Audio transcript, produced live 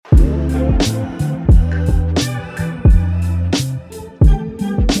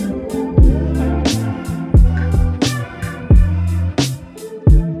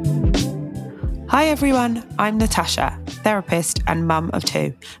everyone, I'm Natasha, therapist and mum of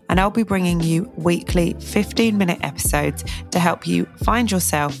two, and I'll be bringing you weekly 15-minute episodes to help you find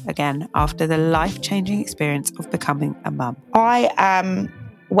yourself again after the life-changing experience of becoming a mum. I am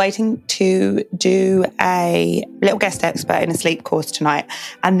waiting to do a little guest expert in a sleep course tonight,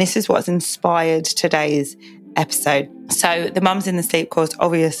 and this is what's inspired today's episode. So the mums in the sleep course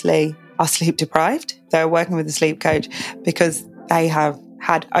obviously are sleep deprived. They're working with a sleep coach because they have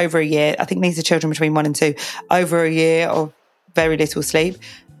had over a year, I think these are children between 1 and 2, over a year of very little sleep.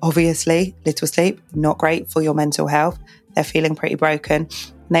 Obviously, little sleep, not great for your mental health. They're feeling pretty broken.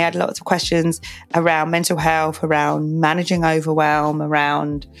 And they had lots of questions around mental health, around managing overwhelm,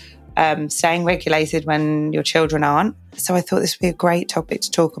 around staying regulated when your children aren't. So I thought this would be a great topic to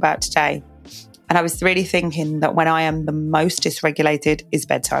talk about today. And I was really thinking that when I am the most dysregulated is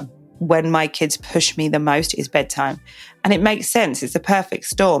bedtime. When my kids push me the most is bedtime. And it makes sense. It's a perfect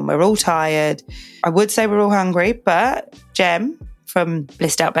storm. We're all tired. I would say we're all hungry, but Jem from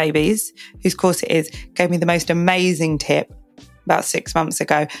Blissed Out Babies, whose course it is, gave me the most amazing tip about 6 months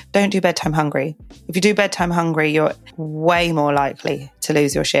ago. Don't do bedtime hungry. If you do bedtime hungry, you're way more likely to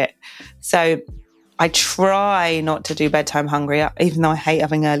lose your shit. So I try not to do bedtime hungry, even though I hate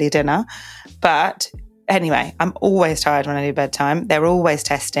having early dinner. But anyway, I'm always tired when I do bedtime. They're always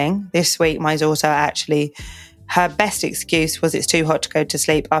testing. This week, my daughter actually, her best excuse was it's too hot to go to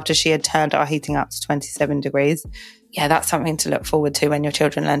sleep after she had turned our heating up to 27 degrees. Yeah, that's something to look forward to when your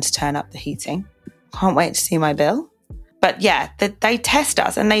children learn to turn up the heating. Can't wait to see my bill. But yeah, they test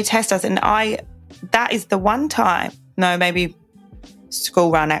us. And that is the one time, no, maybe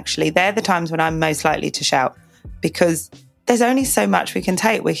school run actually, they're the times when I'm most likely to shout because there's only so much we can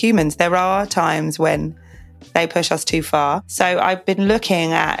take. We're humans. There are times when they push us too far. So I've been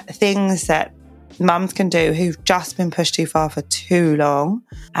looking at things that mums can do who've just been pushed too far for too long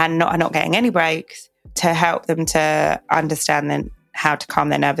and are not getting any breaks to help them to understand how to calm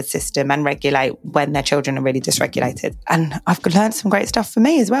their nervous system and regulate when their children are really dysregulated. And I've learned some great stuff for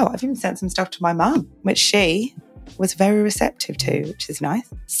me as well. I've even sent some stuff to my mum, which she was very receptive to, which is nice.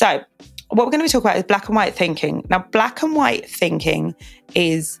 So what we're going to be talking about is black and white thinking. Now, black and white thinking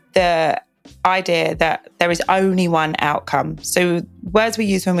is the idea that there is only one outcome. So words we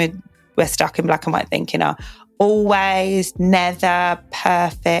use when we're stuck in black and white thinking are always, never,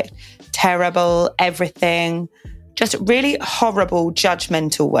 perfect, terrible, everything. Just really horrible,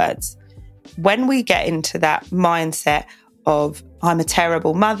 judgmental words. When we get into that mindset of I'm a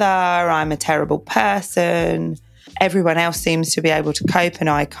terrible mother, I'm a terrible person, everyone else seems to be able to cope and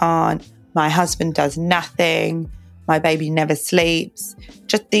I can't, my husband does nothing, my baby never sleeps,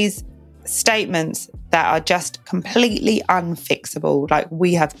 just these statements that are just completely unfixable, like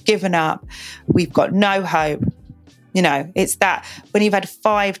we have given up, we've got no hope. You know, it's that when you've had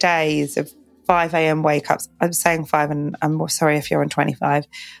 5 days of 5 a.m. wake-ups, I'm saying 5 and I'm sorry if you're on 25,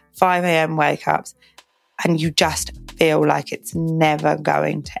 5 a.m. wake-ups, and you just feel like it's never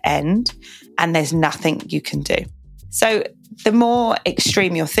going to end and there's nothing you can do. So the more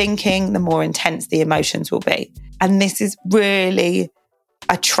extreme you're thinking, the more intense the emotions will be. And this is really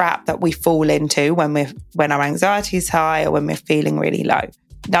a trap that we fall into when our anxiety is high or when we're feeling really low.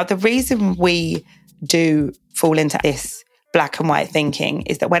 Now, the reason we do fall into this black and white thinking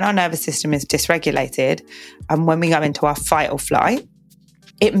is that when our nervous system is dysregulated and when we go into our fight or flight,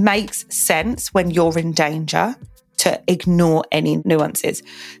 it makes sense when you're in danger to ignore any nuances.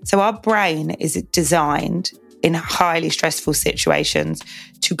 So our brain is designed in highly stressful situations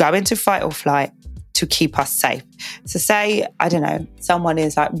to go into fight or flight to keep us safe. So say, I don't know, someone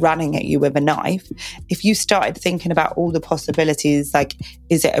is like running at you with a knife. If you started thinking about all the possibilities, like,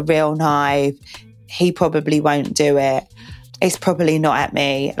 is it a real knife? He probably won't do it. It's probably not at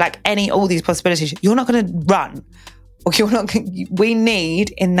me. Like all these possibilities, you're not going to run. Or we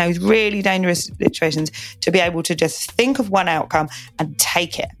need, in those really dangerous situations, to be able to just think of one outcome and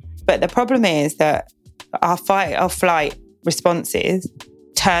take it. But the problem is that our fight or flight responses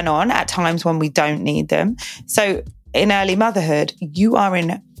turn on at times when we don't need them. So in early motherhood, you are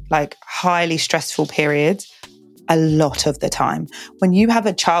in like highly stressful periods a lot of the time. When you have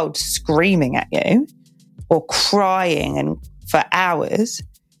a child screaming at you or crying and for hours,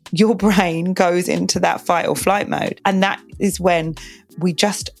 your brain goes into that fight or flight mode. And that is when we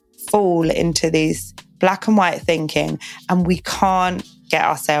just fall into this black and white thinking and we can't get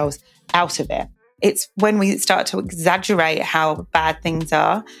ourselves out of it. It's when we start to exaggerate how bad things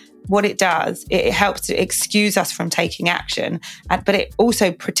are what it does, it helps to excuse us from taking action, but it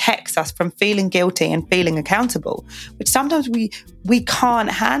also protects us from feeling guilty and feeling accountable, which sometimes we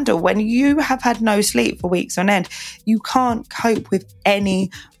can't handle. When you have had no sleep for weeks on end, you can't cope with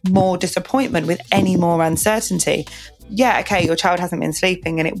any more disappointment, with any more uncertainty. Yeah, okay, your child hasn't been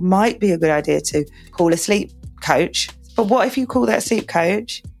sleeping and it might be a good idea to call a sleep coach. But what if you call that sleep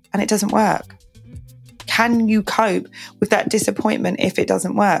coach and it doesn't work? Can you cope with that disappointment if it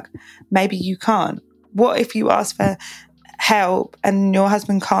doesn't work? Maybe you can't. What if you ask for help and your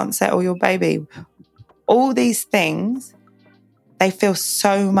husband can't settle your baby? All these things, they feel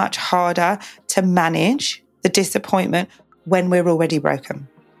so much harder to manage, the disappointment, when we're already broken.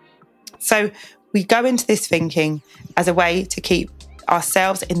 So we go into this thinking as a way to keep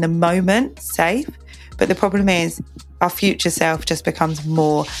ourselves in the moment safe. But the problem is our future self just becomes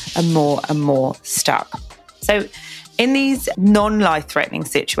more and more and more stuck. So in these non-life-threatening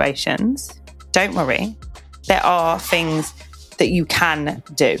situations, don't worry, there are things that you can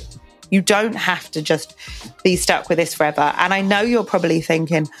do. You don't have to just be stuck with this forever. And I know you're probably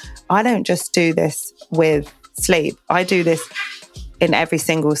thinking, I don't just do this with sleep. I do this in every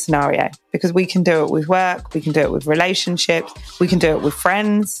single scenario, because we can do it with work, we can do it with relationships, we can do it with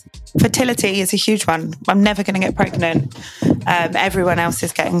friends. Fertility is a huge one. I'm never going to get pregnant. Everyone else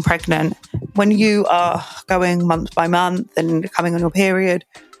is getting pregnant. When you are going month by month and coming on your period,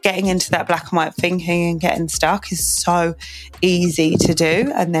 getting into that black and white thinking and getting stuck is so easy to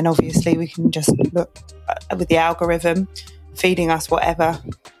do. And then obviously we can just look with the algorithm feeding us whatever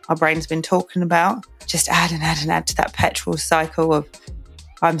our brain's been talking about. Just add and add and add to that petrol cycle of,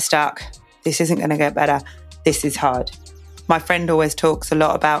 I'm stuck. This isn't going to get better. This is hard. My friend always talks a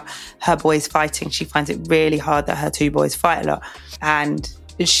lot about her boys fighting. She finds it really hard that her two boys fight a lot. And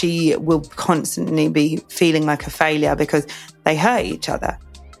she will constantly be feeling like a failure because they hurt each other.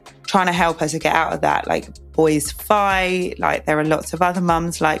 Trying to help her to get out of that, like, boys fight, like there are lots of other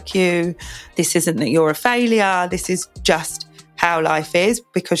mums like you. This isn't that you're a failure. This is just how life is,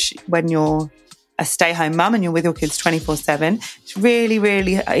 because when you're a stay-home mum and you're with your kids 24/7, it's really,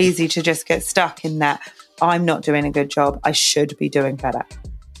 really easy to just get stuck in that, I'm not doing a good job, I should be doing better.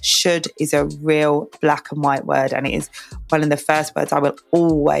 Should is a real black and white word, and it is one of the first words I will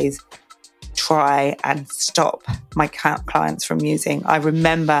always try and stop my clients from using. I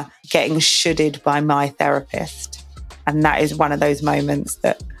remember getting shoulded by my therapist, and that is one of those moments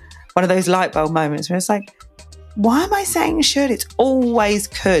one of those light bulb moments where it's like, why am I saying should? It's always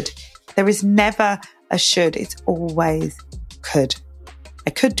could. There is never a should. It's always could. I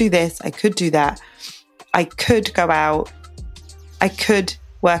could do this. I could do that. I could go out. I could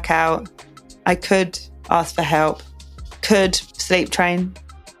work out. I could ask for help. Could sleep train.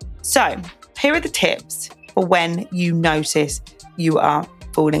 So here are the tips for when you notice you are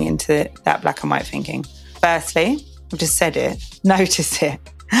falling into that black and white thinking. Firstly, I've just said it, notice it.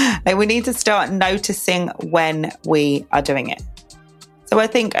 Like, we need to start noticing when we are doing it. So I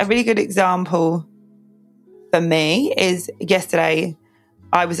think a really good example for me is yesterday,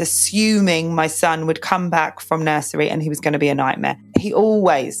 I was assuming my son would come back from nursery and he was going to be a nightmare. He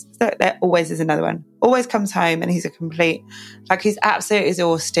always, there always is another one, always comes home and he's he's absolutely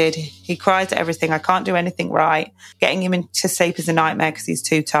exhausted. He cries at everything. I can't do anything right. Getting him into sleep is a nightmare because he's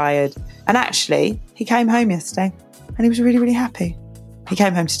too tired. And actually, he came home yesterday and he was really, really happy. He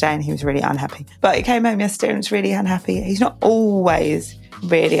came home today and he was really unhappy. But he came home yesterday and was really unhappy. He's not always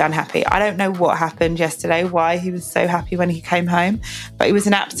really unhappy. I don't know what happened yesterday, why he was so happy when he came home, but it was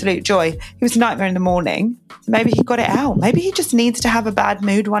an absolute joy. He was a nightmare in the morning. So maybe he got it out. Maybe he just needs to have a bad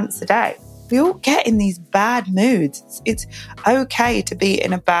mood once a day. We all get in these bad moods. It's okay to be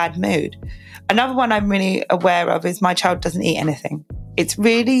in a bad mood. Another one I'm really aware of is my child doesn't eat anything. It's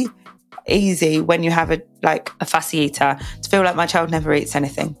really easy when you have a fussy eater to feel like my child never eats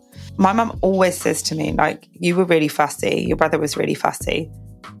anything. My mum always says to me, like, you were really fussy, your brother was really fussy,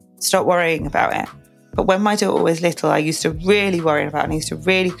 stop worrying about it. But when my daughter was little, I used to really worry about it, and I used to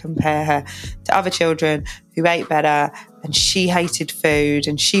really compare her to other children who ate better, and she hated food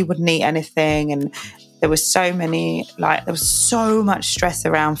and she wouldn't eat anything, and there was so much stress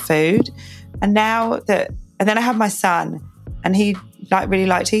around food. And then I have my son, and he really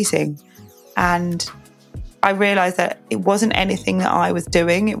liked eating, and I realised that it wasn't anything that I was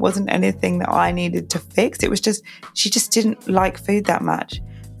doing. It wasn't anything that I needed to fix. It was just, she just didn't like food that much.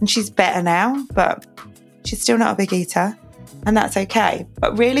 And she's better now, but she's still not a big eater. And that's okay.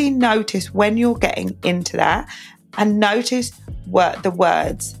 But really notice when you're getting into that, and notice the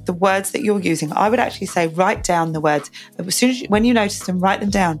words that you're using. I would actually say write down the words. As soon as when you notice them, write them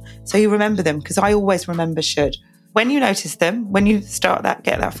down so you remember them, because I always remember should. when you notice them, when you start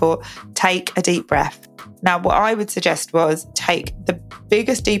get that thought, take a deep breath. Now, what I would suggest was take the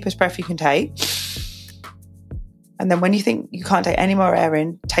biggest, deepest breath you can take. And then when you think you can't take any more air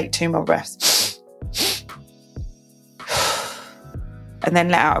in, take 2 more breaths. And then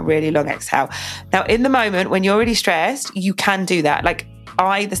let out a really long exhale. Now, in the moment, when you're really stressed, you can do that. Like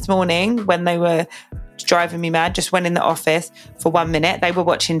this morning, when they were driving me mad, just went in the office for 1 minute. They were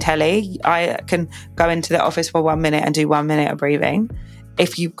watching telly. I can go into the office for 1 minute and do 1 minute of breathing.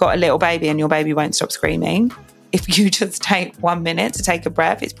 If you've got a little baby and your baby won't stop screaming, if you just take 1 minute to take a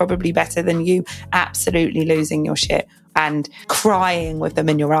breath, it's probably better than you absolutely losing your shit and crying with them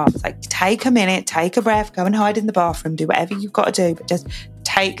in your arms. Like, take a minute, take a breath, go and hide in the bathroom, do whatever you've got to do, but just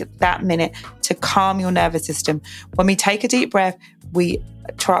take that minute to calm your nervous system. When we take a deep breath, we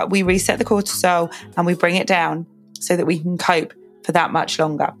reset the cortisol and we bring it down so that we can cope for that much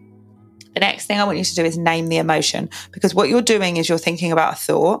longer. The next thing I want you to do is name the emotion, because what you're doing is you're thinking about a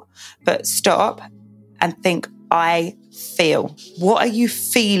thought, but stop and think, I feel. What are you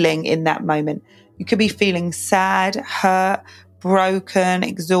feeling in that moment? You could be feeling sad, hurt, broken,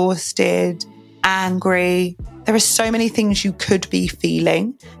 exhausted, angry. There are so many things you could be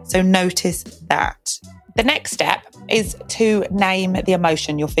feeling. So notice that. The next step is to name the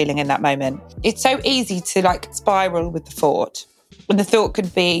emotion you're feeling in that moment. It's so easy to spiral with the thought. And the thought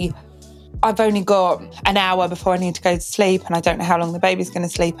could be, I've only got an hour before I need to go to sleep and I don't know how long the baby's going to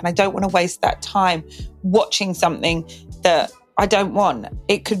sleep and I don't want to waste that time watching something that I don't want.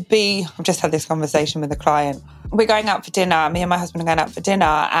 It could be, I've just had this conversation with a client. We're going out for dinner, me and my husband are going out for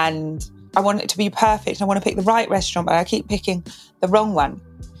dinner, and I want it to be perfect. I want to pick the right restaurant, but I keep picking the wrong one.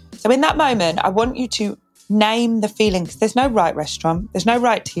 So in that moment, I want you to name the feeling, because there's no right restaurant, there's no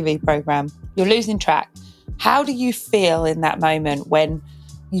right TV program. You're losing track. How do you feel in that moment when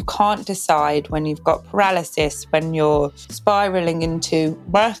you can't decide, when you've got paralysis, when you're spiraling into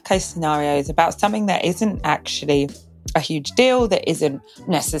worst case scenarios about something that isn't actually a huge deal, that isn't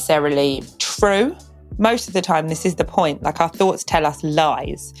necessarily true? Most of the time, this is the point. Our thoughts tell us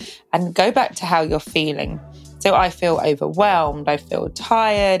lies. And go back to how you're feeling. So I feel overwhelmed, I feel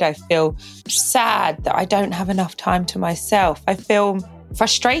tired, I feel sad that I don't have enough time to myself. I feel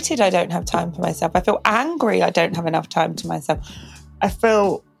frustrated I don't have time for myself. I feel angry I don't have enough time to myself. I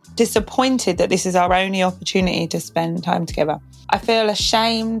feel disappointed that this is our only opportunity to spend time together. I feel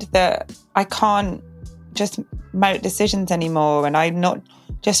ashamed that I can't just make decisions anymore and I'm not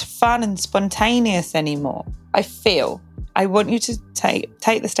just fun and spontaneous anymore. I want you to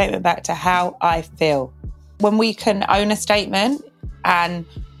take the statement back to how I feel. When we can own a statement and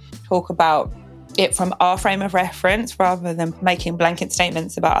talk about it from our frame of reference rather than making blanket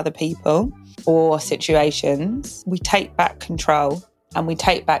statements about other people or situations, we take back control and we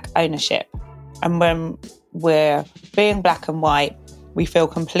take back ownership. And when we're being black and white, we feel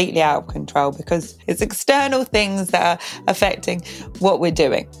completely out of control because it's external things that are affecting what we're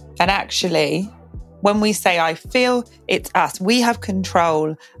doing. And actually, when we say I feel, it's us. We have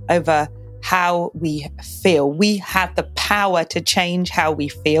control over how we feel. We have the power to change how we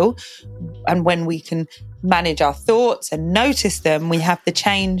feel. And when we can manage our thoughts and notice them, we have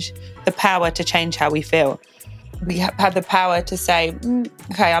the power to change how we feel. We have the power to say,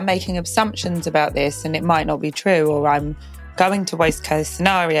 okay, I'm making assumptions about this and it might not be true, or I'm going to worst case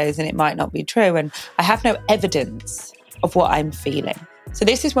scenarios and it might not be true, and I have no evidence of what I'm feeling. So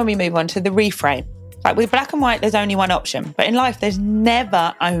this is when we move on to the reframe. With black and white, there's only one option, but in life, there's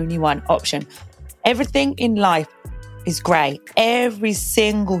never only one option. Everything in life is grey. Every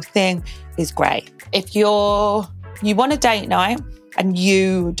single thing is grey. If you want a date night and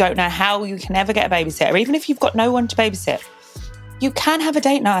you don't know how you can ever get a babysitter, even if you've got no one to babysit, you can have a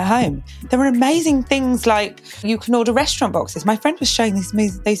date night at home. There are amazing things like you can order restaurant boxes. My friend was showing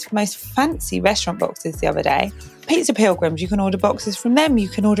these most fancy restaurant boxes the other day. Pizza Pilgrims, you can order boxes from them. You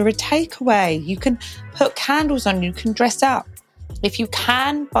can order a takeaway. You can put candles on. You can dress up. If you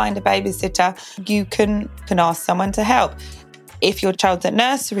can find a babysitter, you can ask someone to help. If your child's at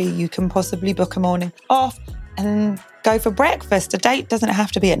nursery, you can possibly book a morning off and go for breakfast. A date doesn't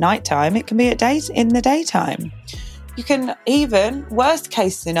have to be at night time. It can be in the daytime. You can even, worst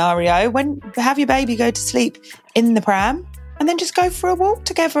case scenario, have your baby go to sleep in the pram and then just go for a walk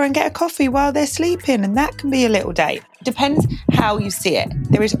together and get a coffee while they're sleeping. And that can be a little date. Depends how you see it.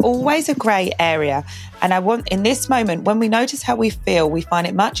 There is always a grey area. And in this moment, when we notice how we feel, we find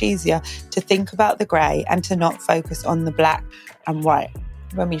it much easier to think about the grey and to not focus on the black and white.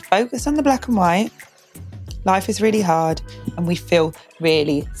 When we focus on the black and white, life is really hard and we feel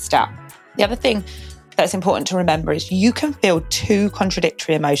really stuck. The other thing that's important to remember is you can feel two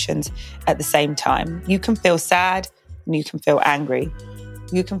contradictory emotions at the same time. You can feel sad and you can feel angry.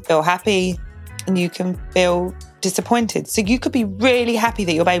 You can feel happy and you can feel disappointed. So you could be really happy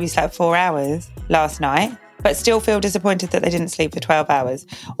that your baby slept 4 hours last night, but still feel disappointed that they didn't sleep for 12 hours.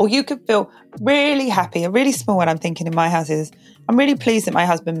 Or you could feel really happy. A really small one I'm thinking in my house is, I'm really pleased that my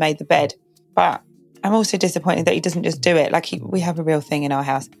husband made the bed, but I'm also disappointed that he doesn't just do it. Like we have a real thing in our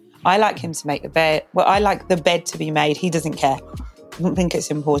house. I like him to make the bed. Well, I like the bed to be made. He doesn't care. I don't think it's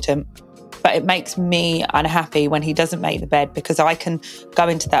important. But it makes me unhappy when he doesn't make the bed, because I can go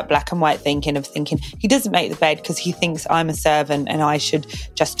into that black and white thinking he doesn't make the bed because he thinks I'm a servant and I should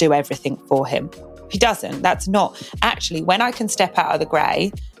just do everything for him. He doesn't. That's not. Actually, when I can step out of the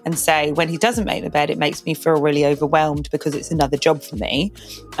grey and say, when he doesn't make the bed, it makes me feel really overwhelmed because it's another job for me.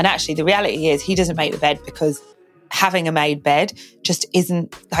 And actually, the reality is he doesn't make the bed because having a made bed just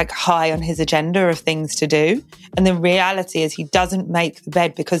isn't like high on his agenda of things to do. And the reality is he doesn't make the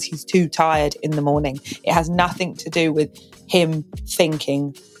bed because he's too tired in the morning. It has nothing to do with him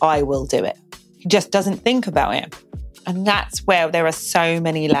thinking, I will do it. He just doesn't think about it. And that's where there are so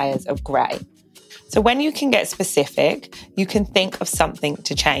many layers of grey. So when you can get specific, you can think of something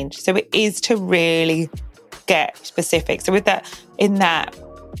to change. So it is to really get specific. So with that, in that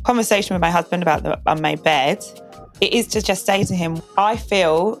conversation with my husband about the unmade bed, it is to just say to him, I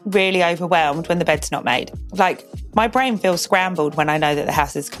feel really overwhelmed when the bed's not made. Like, my brain feels scrambled when I know that the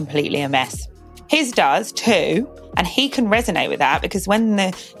house is completely a mess. His does too, and he can resonate with that because when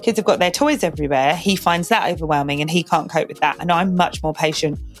the kids have got their toys everywhere, he finds that overwhelming and he can't cope with that. And I'm much more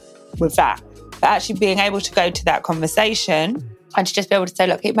patient with that. But actually being able to go to that conversation and to just be able to say,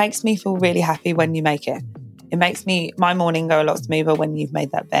 look, it makes me feel really happy when you make it. It makes my morning go a lot smoother when you've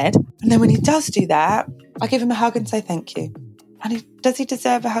made that bed. And then when he does do that, I give him a hug and say thank you. And does he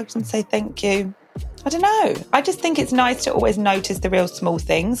deserve a hug and say thank you? I don't know. I just think it's nice to always notice the real small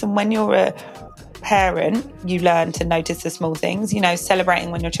things. And when you're a parent, you learn to notice the small things,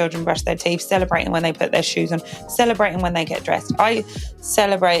 celebrating when your children brush their teeth, celebrating when they put their shoes on, celebrating when they get dressed. I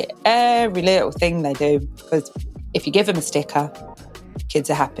celebrate every little thing they do because if you give them a sticker, kids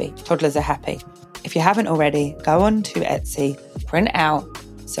are happy, toddlers are happy. If you haven't already, go on to Etsy, print out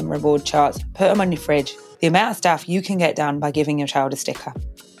some reward charts, put them on your fridge. The amount of stuff you can get done by giving your child a sticker.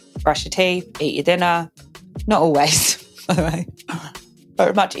 Brush your teeth, eat your dinner. Not always, by the way.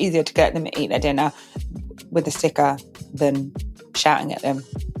 But much easier to get them to eat their dinner with a sticker than shouting at them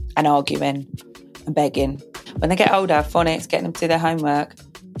and arguing and begging. When they get older, phonics, getting them to do their homework.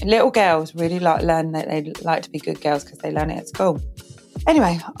 And little girls really learn that they like to be good girls because they learn it at school.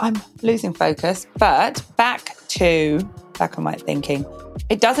 Anyway, I'm losing focus, but back to black and white thinking.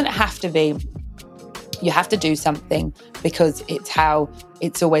 It doesn't have to be, you have to do something because it's how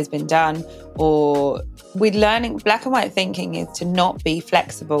it's always been done, or with learning, black and white thinking is to not be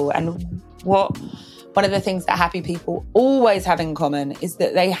flexible. And one of the things that happy people always have in common is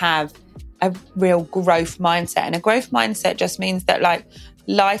that they have a real growth mindset. And a growth mindset just means that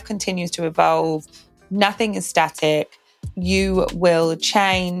life continues to evolve. Nothing is static. You will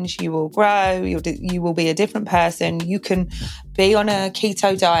change, you will grow, you will be a different person. You can be on a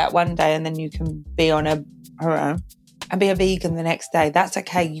keto diet one day and then you can be on and be a vegan the next day. That's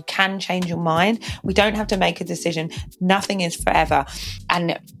okay. You can change your mind. We don't have to make a decision. Nothing is forever.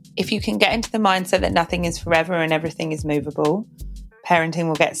 And if you can get into the mindset that nothing is forever and everything is movable, parenting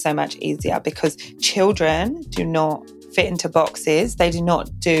will get so much easier because children do not fit into boxes. They do not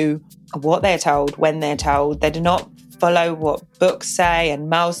do what they're told when they're told. They do not follow what books say and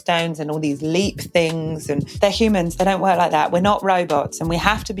milestones and all these leap things. And they're humans. They don't work like that. We're not robots, and we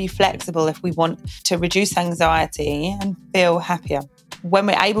have to be flexible if we want to reduce anxiety and feel happier. When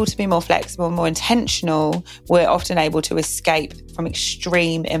we're able to be more flexible, more intentional, we're often able to escape from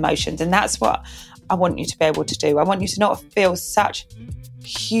extreme emotions. And that's what I want you to be able to do. I want you to not feel such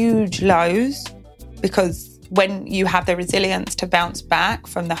huge lows, because when you have the resilience to bounce back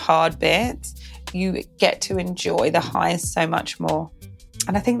from the hard bits, you get to enjoy the highs so much more.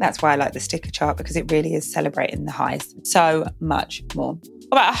 And I think that's why I like the sticker chart, because it really is celebrating the highs so much more.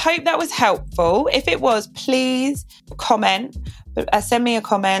 All right, I hope that was helpful. If it was, please comment. Send me a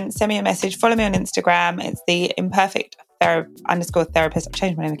comment, send me a message, follow me on Instagram. It's the imperfect_therapist. I've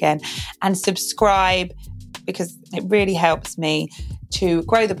changed my name again. And subscribe, because it really helps me to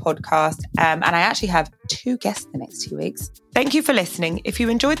grow the podcast. And I actually have 2 guests the next 2 weeks. Thank you for listening. If you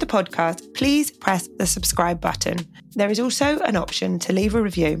enjoyed the podcast, please press the subscribe button. There is also an option to leave a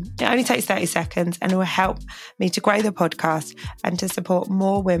review. It only takes 30 seconds and it will help me to grow the podcast and to support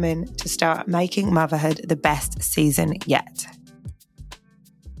more women to start making motherhood the best season yet.